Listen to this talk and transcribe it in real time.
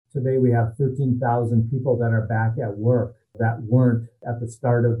Today we have 13,000 people that are back at work that weren't at the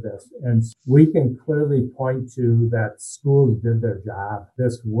start of this. And we can clearly point to that schools did their job,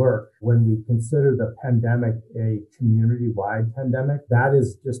 this work. When we consider the pandemic a community-wide pandemic, that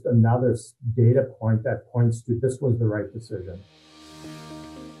is just another data point that points to this was the right decision.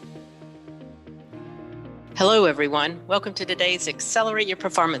 Hello, everyone. Welcome to today's Accelerate Your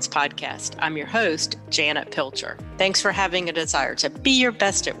Performance podcast. I'm your host, Janet Pilcher. Thanks for having a desire to be your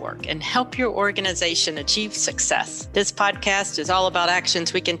best at work and help your organization achieve success. This podcast is all about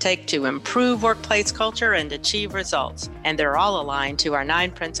actions we can take to improve workplace culture and achieve results. And they're all aligned to our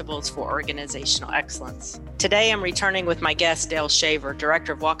 9 principles for organizational excellence. Today, I'm returning with my guest, Dale Shaver,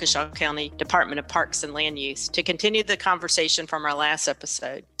 Director of Waukesha County Department of Parks and Land Use, to continue the conversation from our last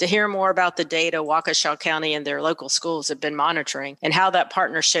episode. To hear more about the data Waukesha County and their local schools have been monitoring and how that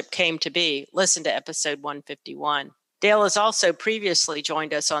partnership came to be, listen to episode 151. Dale has also previously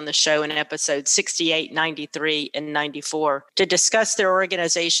joined us on the show in episodes 68, 93, and 94 to discuss their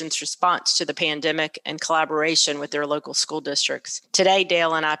organization's response to the pandemic and collaboration with their local school districts. Today,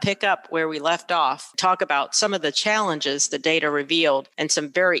 Dale and I pick up where we left off, talk about some of the challenges the data revealed and some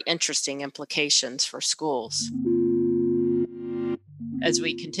very interesting implications for schools. As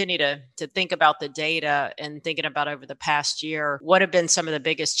we continue to think about the data and thinking about over the past year, what have been some of the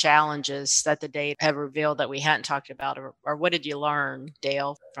biggest challenges that the data have revealed that we hadn't talked about, or what did you learn,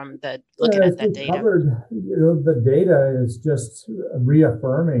 Dale, from looking at that data? The data is just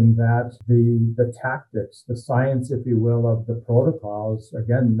reaffirming that the tactics, the science, if you will, of the protocols,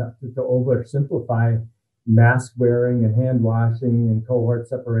 again, not to oversimplify mask wearing and hand washing and cohort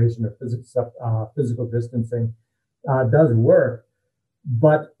separation or physical distancing, does work.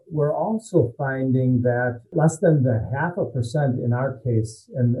 But we're also finding that less than the 0.5% in our case,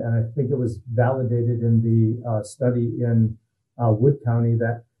 and I think it was validated in the study in Wood County,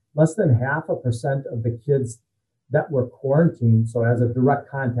 that less than 0.5% of the kids that were quarantined, so as a direct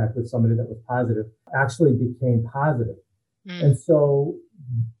contact with somebody that was positive, actually became positive. And so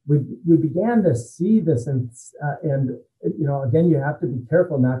we began to see this, and again, you have to be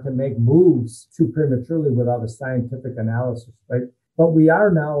careful not to make moves too prematurely without a scientific analysis, right? But we are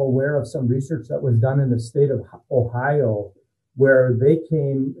now aware of some research that was done in the state of Ohio, where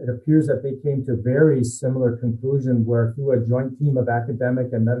it appears that they came to a very similar conclusion, where through a joint team of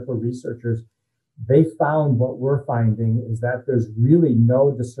academic and medical researchers, they found what we're finding is that there's really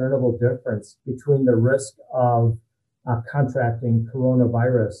no discernible difference between the risk of contracting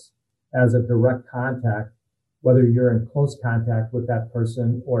coronavirus as a direct contact, whether you're in close contact with that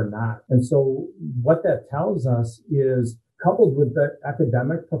person or not. And so what that tells us is, coupled with the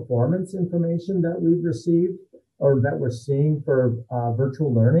academic performance information that we've received or that we're seeing for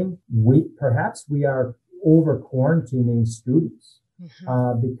virtual learning, we are over quarantining students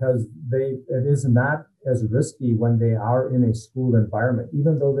because it is not as risky when they are in a school environment.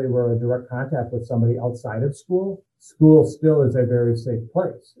 Even though they were in direct contact with somebody outside of school, school still is a very safe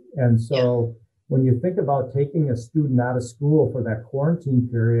place. And so when you think about taking a student out of school for that quarantine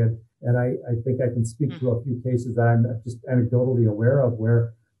period, and I think I can speak to a few cases that I'm just anecdotally aware of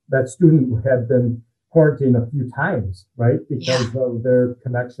where that student had been quarantined a few times, right? Because of their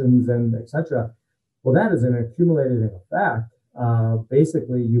connections and et cetera. Well, that is an accumulated effect.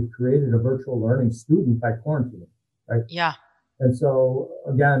 Basically, you've created a virtual learning student by quarantining, right? Yeah. And so,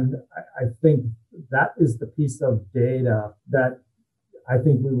 again, I think that is the piece of data that I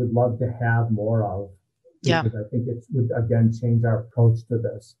think we would love to have more of. Because I think it would, again, change our approach to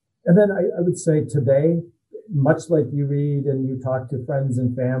this. And then I would say today, much like you read and you talk to friends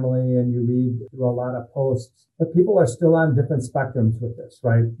and family and you read through a lot of posts, but people are still on different spectrums with this,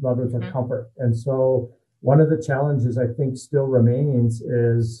 right? Levels of comfort. And so one of the challenges I think still remains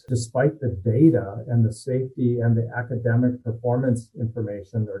is, despite the data and the safety and the academic performance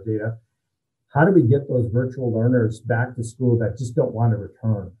information or data, how do we get those virtual learners back to school that just don't want to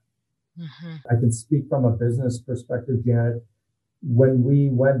return? I can speak from a business perspective, Janet. When we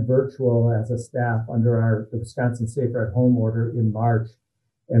went virtual as a staff under the Wisconsin Safer at Home order in March,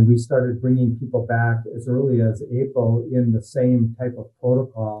 and we started bringing people back as early as April in the same type of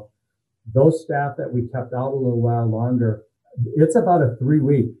protocol, those staff that we kept out a little while longer, it's about a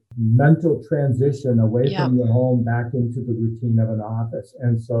 3-week mental transition away from your home back into the routine of an office.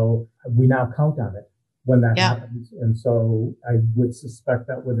 And so we now count on it when that happens. And so I would suspect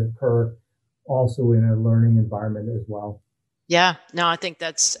that would occur also in a learning environment as well. Yeah, no, I think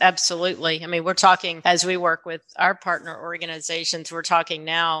that's absolutely. I mean, we're talking as we work with our partner organizations, we're talking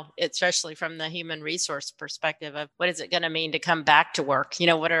now, especially from the human resource perspective of what is it going to mean to come back to work?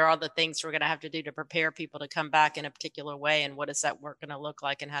 What are all the things we're going to have to do to prepare people to come back in a particular way? And what is that work going to look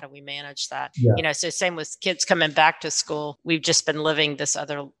like? And how do we manage that? Yeah. So same with kids coming back to school. We've just been living this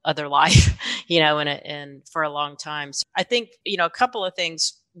other life, and for a long time. So I think, a couple of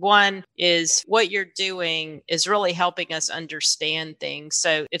things. One is what you're doing is really helping us understand things.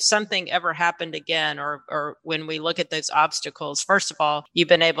 So if something ever happened again, or when we look at those obstacles, first of all, you've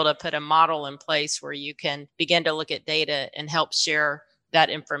been able to put a model in place where you can begin to look at data and help share that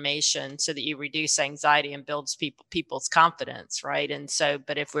information so that you reduce anxiety and builds people's confidence, right? And so,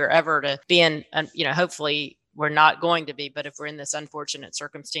 but if we're ever to be in, hopefully we're not going to be, but if we're in this unfortunate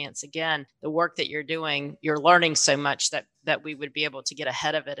circumstance again, the work that you're doing, you're learning so much that we would be able to get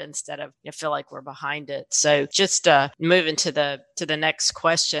ahead of it instead of feel like we're behind it. So just moving to the next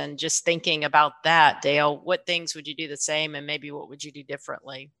question, just thinking about that, Dale, what things would you do the same and maybe what would you do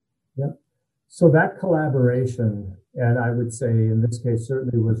differently? Yeah. So that collaboration, and I would say in this case,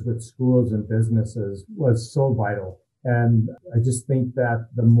 certainly was with schools and businesses, was so vital. And I just think that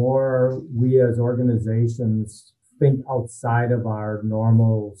the more we as organizations think outside of our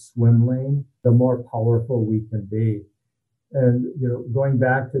normal swim lane, the more powerful we can be. And, going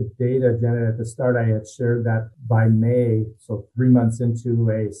back to data, Janet, at the start, I had shared that by May, so 3 months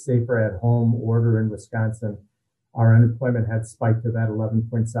into a safer at home order in Wisconsin, our unemployment had spiked to that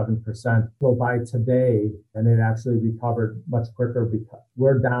 11.7%. So by today, and it actually recovered much quicker because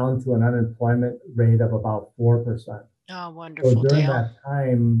we're down to an unemployment rate of about 4%. Oh, wonderful. So during Dale. that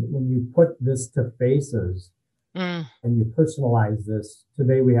time, when you put this to faces and you personalize this,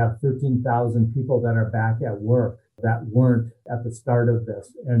 today we have 13,000 people that are back at work that weren't at the start of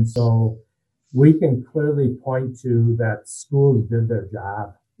this. And so we can clearly point to that schools did their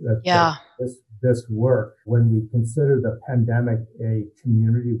job. That this work, when we consider the pandemic a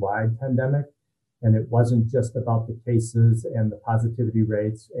community-wide pandemic, and it wasn't just about the cases and the positivity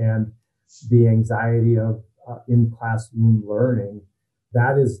rates and the anxiety of in-classroom learning,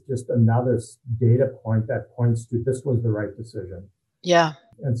 that is just another data point that points to this was the right decision. Yeah.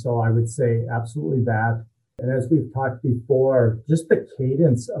 And so I would say absolutely that. And as we've talked before, just the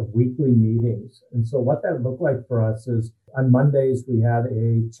cadence of weekly meetings. And so what that looked like for us is on Mondays, we had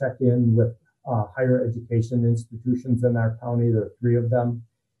a check-in with higher education institutions in our county. There are 3 of them.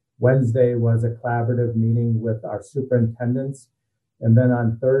 Wednesday was a collaborative meeting with our superintendents. And then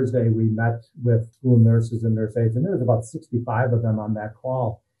on Thursday, we met with school nurses and nurse aides, and there was about 65 of them on that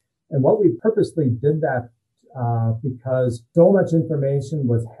call. And what we purposely did that because so much information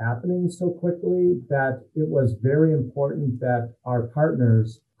was happening so quickly that it was very important that our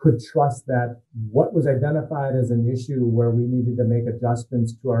partners could trust that what was identified as an issue where we needed to make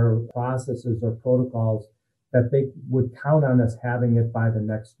adjustments to our processes or protocols, that they would count on us having it by the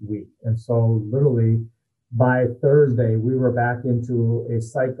next week. And so literally by Thursday, we were back into a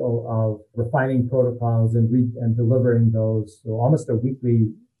cycle of refining protocols and delivering those. So almost a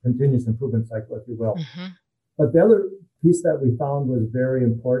weekly continuous improvement cycle, if you will. Mm-hmm. But the other piece that we found was very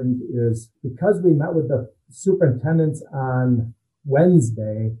important is because we met with the superintendents on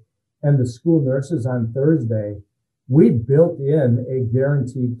Wednesday and the school nurses on Thursday, we built in a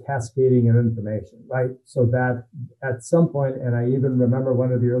guaranteed cascading of information, right? So that at some point, and I even remember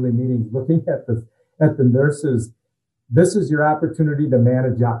one of the early meetings looking at the nurses, this is your opportunity to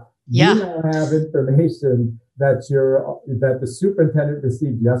manage up. Yeah. You now have information that the superintendent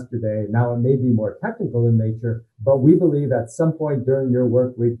received yesterday. Now it may be more technical in nature, but we believe at some point during your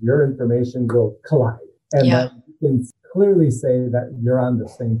work week, your information will collide. And that you can clearly say that you're on the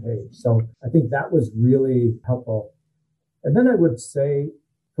same page. So I think that was really helpful. And then I would say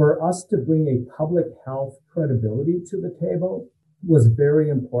for us to bring a public health credibility to the table was very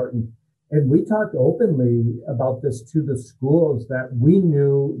important. And we talked openly about this to the schools, that we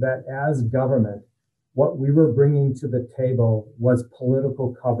knew that as government, what we were bringing to the table was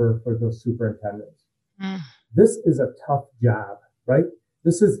political cover for those superintendents. This is a tough job, right?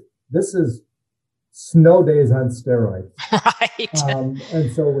 This is snow days on steroids. Right.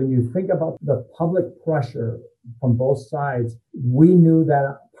 And so when you think about the public pressure from both sides, we knew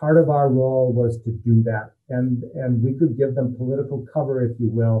that part of our role was to do that. And we could give them political cover, if you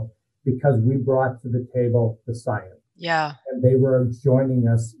will, because we brought to the table the science. Yeah. And they were joining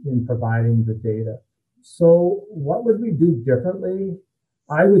us in providing the data. So what would we do differently?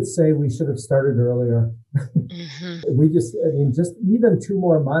 I would say we should have started earlier. Mm-hmm. Just even 2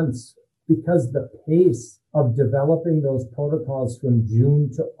 more months because the pace of developing those protocols from June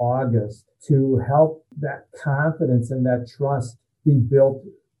to August to help that confidence and that trust be built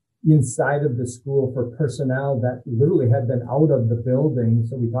inside of the school for personnel that literally had been out of the building.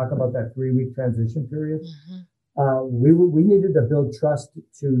 So we talk about that 3-week transition period. We needed to build trust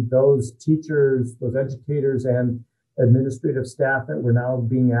to those teachers, those educators, and administrative staff that were now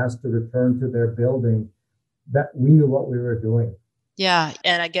being asked to return to their building, that we knew what we were doing. Yeah.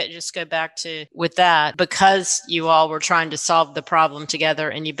 And I just go back to with that, because you all were trying to solve the problem together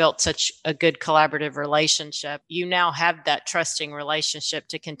and you built such a good collaborative relationship, you now have that trusting relationship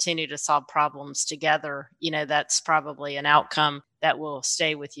to continue to solve problems together. That's probably an outcome that will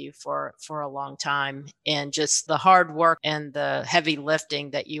stay with you for a long time. And just the hard work and the heavy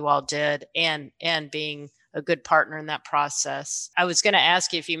lifting that you all did and being a good partner in that process. I was going to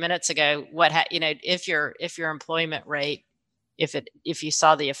ask you a few minutes ago, if your employment rate, if you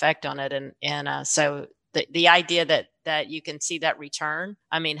saw the effect on it, and so the idea that you can see that return,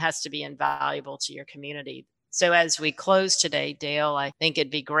 has to be invaluable to your community. So as we close today, Dale, I think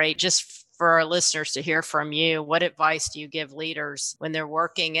it'd be great just for our listeners to hear from you. What advice do you give leaders when they're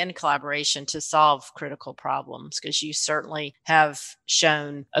working in collaboration to solve critical problems? Because you certainly have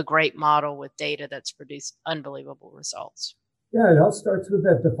shown a great model with data that's produced unbelievable results. Yeah, it all starts with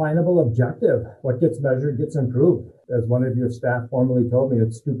that definable objective. What gets measured gets improved. As one of your staff formerly told me,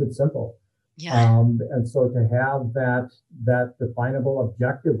 it's stupid simple. Yeah. And so to have that definable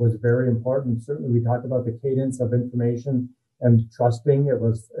objective was very important. Certainly, we talked about the cadence of information and trusting. It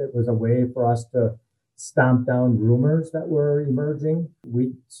was a way for us to stomp down rumors that were emerging.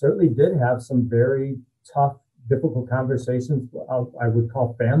 We certainly did have some very tough, difficult conversations. I would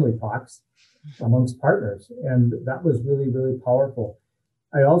call family talks amongst partners. And that was really, really powerful.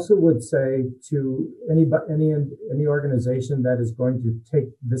 I also would say to any organization that is going to take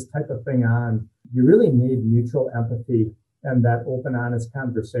this type of thing on, you really need mutual empathy and that open, honest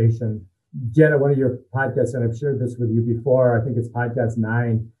conversation. Jenna, one of your podcasts, and I've shared this with you before, I think it's podcast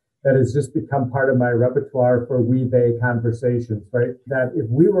 9, that has just become part of my repertoire for we-they conversations, right? That if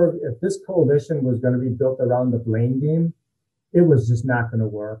this coalition was going to be built around the blame game, it was just not going to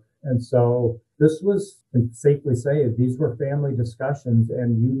work. And so this was, I can safely say, these were family discussions,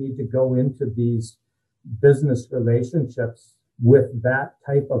 and you need to go into these business relationships with that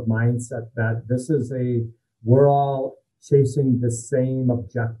type of mindset that we're all chasing the same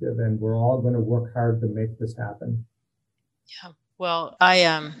objective and we're all going to work hard to make this happen. Yeah. Well, I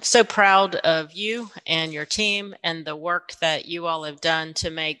am so proud of you and your team and the work that you all have done to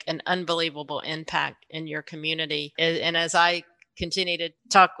make an unbelievable impact in your community. And as I continue to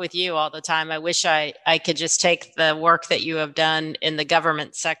talk with you all the time, I wish I could just take the work that you have done in the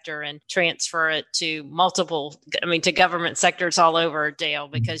government sector and transfer it to to government sectors all over, Dale,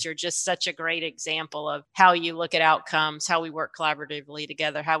 because you're just such a great example of how you look at outcomes, how we work collaboratively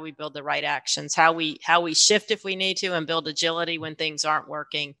together, how we build the right actions, how we shift if we need to, and build agility when things aren't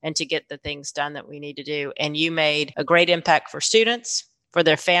working, and to get the things done that we need to do. And you made a great impact for students, for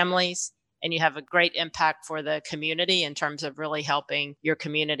their families, and you have a great impact for the community in terms of really helping your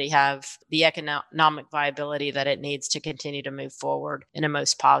community have the economic viability that it needs to continue to move forward in a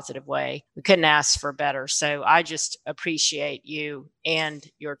most positive way. We couldn't ask for better. So I just appreciate you and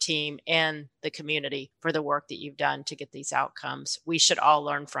your team and the community for the work that you've done to get these outcomes. We should all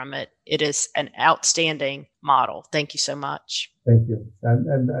learn from it. It is an outstanding model. Thank you so much. Thank you.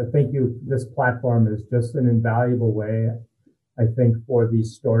 And thank you. This platform is just an invaluable way, I think, for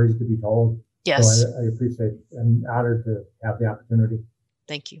these stories to be told. Yes. So I appreciate and honored to have the opportunity.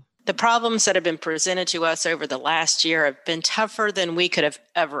 Thank you. The problems that have been presented to us over the last year have been tougher than we could have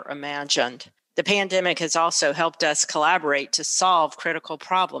ever imagined. The pandemic has also helped us collaborate to solve critical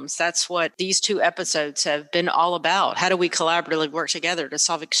problems. That's what these 2 episodes have been all about. How do we collaboratively work together to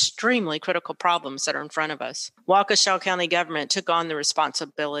solve extremely critical problems that are in front of us? Waukesha County government took on the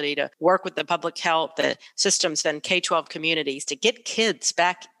responsibility to work with the public health, the systems, and K-12 communities to get kids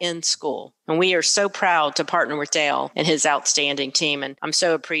back in school. And we are so proud to partner with Dale and his outstanding team. And I'm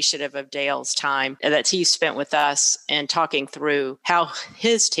so appreciative of Dale's time that he spent with us and talking through how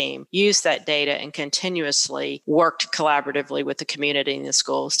his team used that data and continuously worked collaboratively with the community and the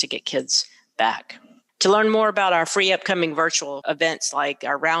schools to get kids back. To learn more about our free upcoming virtual events like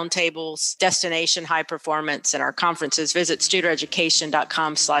our roundtables, Destination High Performance, and our conferences, visit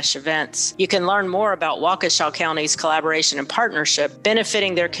studereducation.com/events. You can learn more about Waukesha County's collaboration and partnership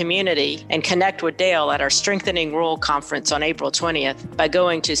benefiting their community and connect with Dale at our Strengthening Rural Conference on April 20th by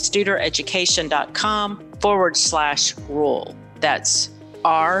going to studereducation.com/rural. That's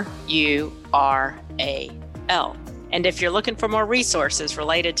RURAL. And if you're looking for more resources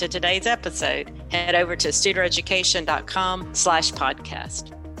related to today's episode, head over to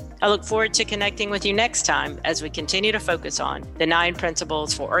studereducation.com/podcast. I look forward to connecting with you next time as we continue to focus on the 9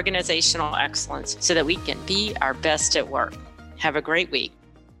 principles for organizational excellence so that we can be our best at work. Have a great week.